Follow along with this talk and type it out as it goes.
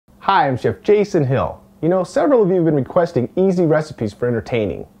Hi, I'm Chef Jason Hill. You know, several of you have been requesting easy recipes for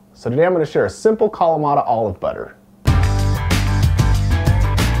entertaining. So today I'm going to share a simple Kalamata olive butter.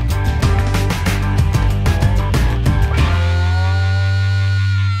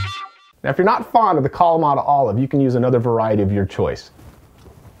 Now if you're not fond of the Kalamata olive, you can use another variety of your choice.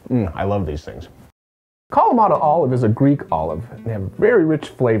 I love these things. Kalamata olive is a Greek olive and they have very rich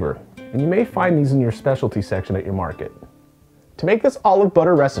flavor, and you may find these in your specialty section at your market. To make this olive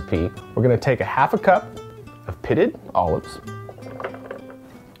butter recipe, we're going to take a half a cup of pitted olives,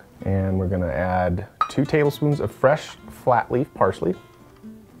 and we're going to add 2 tablespoons of fresh flat leaf parsley,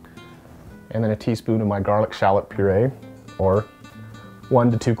 and then a teaspoon of my garlic-shallot puree, or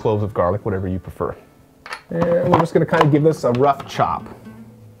 1 to 2 cloves of garlic, whatever you prefer. And we're just going to kind of give this a rough chop.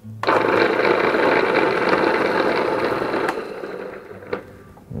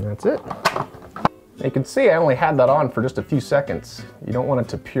 And that's it. You can see I only had that on for just a few seconds. You don't want it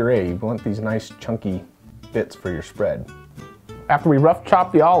to puree, you want these nice chunky bits for your spread. After we rough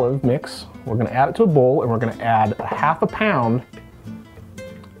chop the olive mix, we're going to add it to a bowl, and we're going to add a half a pound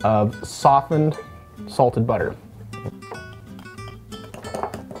of softened salted butter.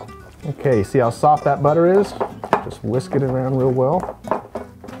 Okay, see how soft that butter is? Just whisk it around real well.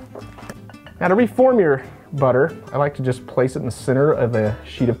 Now to reform your butter, I like to just place it in the center of a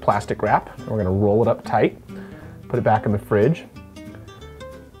sheet of plastic wrap. We're going to roll it up tight, put it back in the fridge.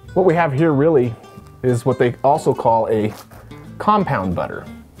 What we have here really is what they also call a compound butter,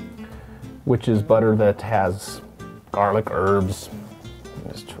 which is butter that has garlic, herbs.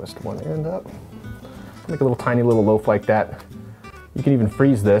 Just twist one end up. Make a little tiny little loaf like that. You can even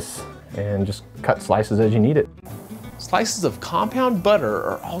freeze this and just cut slices as you need it. Slices of compound butter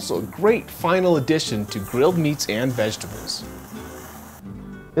are also a great final addition to grilled meats and vegetables.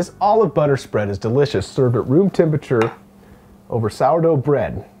 This olive butter spread is delicious, served at room temperature over sourdough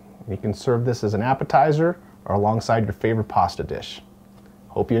bread. You can serve this as an appetizer or alongside your favorite pasta dish.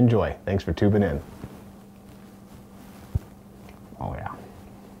 Hope you enjoy. Thanks for tuning in.